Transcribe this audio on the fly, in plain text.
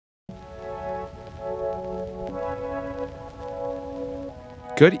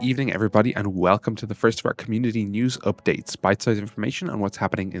Good evening, everybody, and welcome to the first of our community news updates, bite-sized information on what's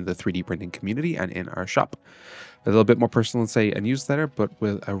happening in the 3D printing community and in our shop. A little bit more personal than, say, a newsletter, but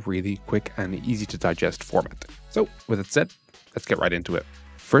with a really quick and easy to digest format. So, with it said, let's get right into it.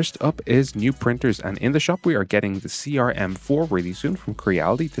 First up is new printers, and in the shop we are getting the CRM4 really soon from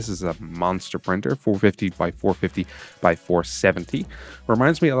Creality. This is a monster printer, 450 by 450 by 470.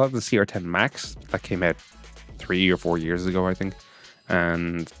 Reminds me a lot of the CR10 Max that came out 3 or 4 years ago, I think.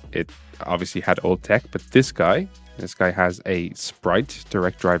 And it obviously had old tech, but this guy has a Sprite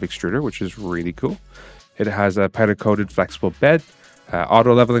direct drive extruder, which is really cool. It has a powder coated flexible bed,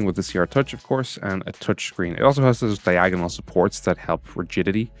 auto leveling with the CR Touch, of course, and a touch screen. It also has those diagonal supports that help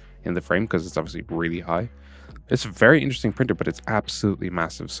rigidity in the frame because it's obviously really high. It's a very interesting printer, but it's absolutely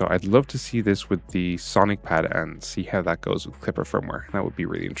massive. So I'd love to see this with the Sonic pad and see how that goes with Clipper firmware. That would be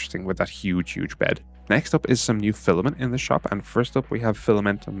really interesting with that huge bed. Next up is some new filament in the shop, and first up we have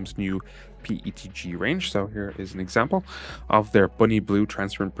Filamentum's new PETG range. So here is an example of their bunny blue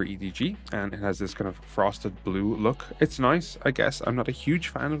transparent PETG, and it has this kind of frosted blue look. It's nice, I guess. I'm not a huge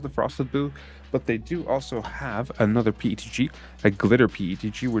fan of the frosted blue, but they do also have another PETG, a glitter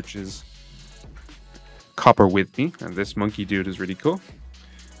PETG, which is copper with me, and this monkey dude is really cool.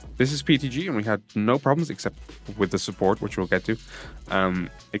 This is PETG, and we had no problems except with the support, which we'll get to.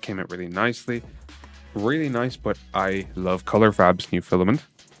 It came out really nicely. Really nice, but I love ColorFab's new filament,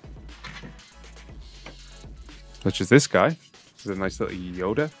 which is this guy. This is a nice little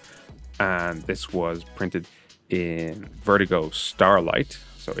Yoda, and this was printed in Vertigo Starlight.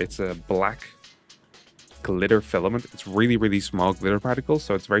 So it's a black glitter filament. It's really small glitter particles,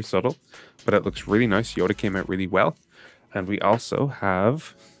 so it's very subtle, but it looks really nice. Yoda came out really well. And we also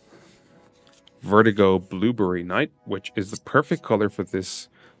have Vertigo Blueberry Night, which is the perfect color for this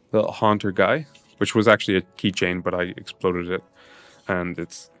little Haunter guy, which was actually a keychain, but I exploded it, and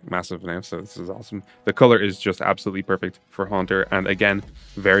it's massive now, so this is awesome. The color is just absolutely perfect for Haunter, and again,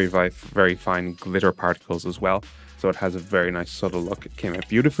 very fine glitter particles as well, so it has a very nice subtle look. It came out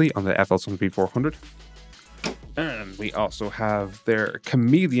beautifully on the FL7P 400. And we also have their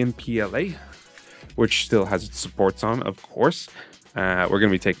Chameleon PLA, which still has its supports on, of course. We're going to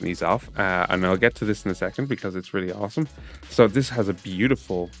be taking these off, and I'll get to this in a second because it's really awesome. So this has a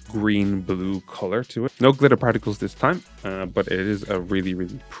beautiful green-blue color to it. No glitter particles this time, but it is a really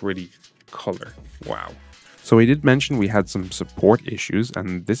pretty color. Wow. So we did mention we had some support issues,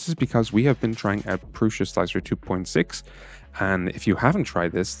 and this is because we have been trying out Prusa Slicer 2.6, and if you haven't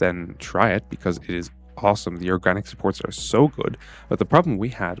tried this, then try it because it is awesome. The organic supports are so good, but the problem we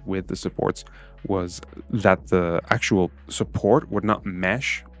had with the supports was that the actual support would not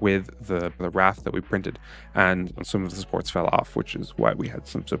mesh with the raft that we printed, and some of the supports fell off, which is why we had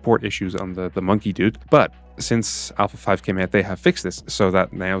some support issues on the monkey dude. But since Alpha 5 came out, they have fixed this so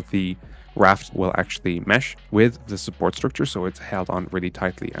that now the raft will actually mesh with the support structure, so it's held on really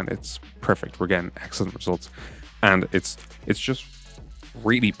tightly, and it's perfect. We're getting excellent results, and it's just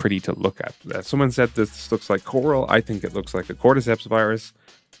really pretty to look at. Someone said this looks like coral. I think it looks like a cordyceps virus.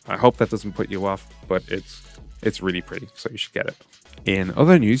 I hope that doesn't put you off, but it's really pretty, so you should get it. In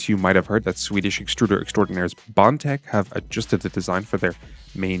other news, you might have heard that Swedish extruder extraordinaires Bontec have adjusted the design for their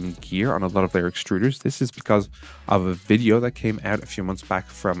main gear on a lot of their extruders. This is because of a video that came out a few months back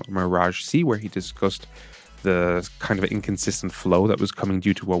from MirageC, where he discussed the kind of inconsistent flow that was coming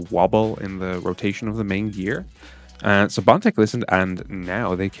due to a wobble in the rotation of the main gear. So Bontec listened, and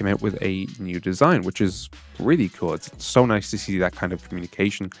now they came out with a new design, which is really cool. It's so nice to see that kind of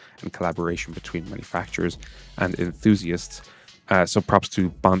communication and collaboration between manufacturers and enthusiasts. So props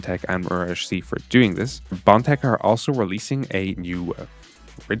to Bontec and MirageC for doing this. Bontec are also releasing a new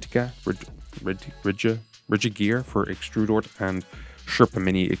Rigid gear for Extrudort and Sherpa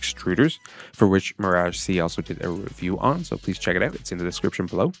Mini extruders, for which MirageC also did a review on, so please check it out. It's in the description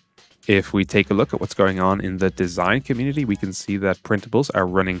below. If we take a look at what's going on in the design community, we can see that Printables are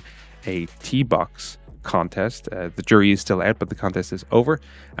running a T-Box contest. The jury is still out, but the contest is over,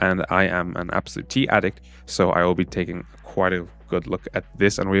 and I am an absolute tea addict, so I will be taking quite a good look at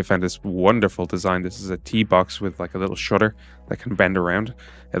this, and we have found this wonderful design. This is a T-Box with like a little shutter that can bend around.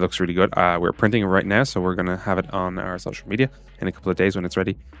 It looks really good. We're printing it right now, so we're going to have it on our social media in a couple of days when it's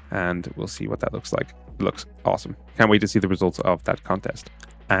ready, and we'll see what that looks like. It looks awesome. Can't wait to see the results of that contest.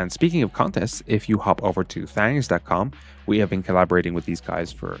 And speaking of contests, if you hop over to Thangs.com, we have been collaborating with these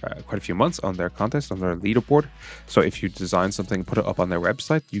guys for quite a few months on their contest, on their leaderboard. So if you design something, put it up on their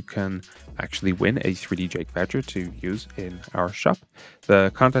website, you can actually win a 3D Jake voucher to use in our shop.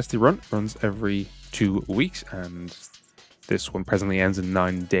 The contest they runs every 2 weeks, and this one presently ends in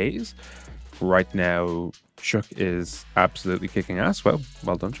 9 days. right now, Chuck is absolutely kicking ass. Well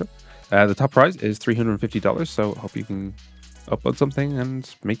done, Chuck. The top prize is $350, so hope you can upload something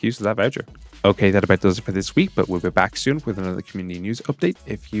and make use of that voucher. Okay, that about does it for this week, but we'll be back soon with another community news update.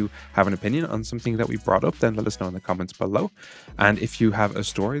 If you have an opinion on something that we brought up, then let us know in the comments below. And if you have a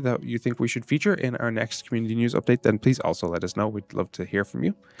story that you think we should feature in our next community news update, then please also let us know. We'd love to hear from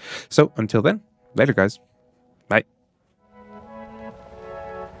you. So until then, later guys. Bye.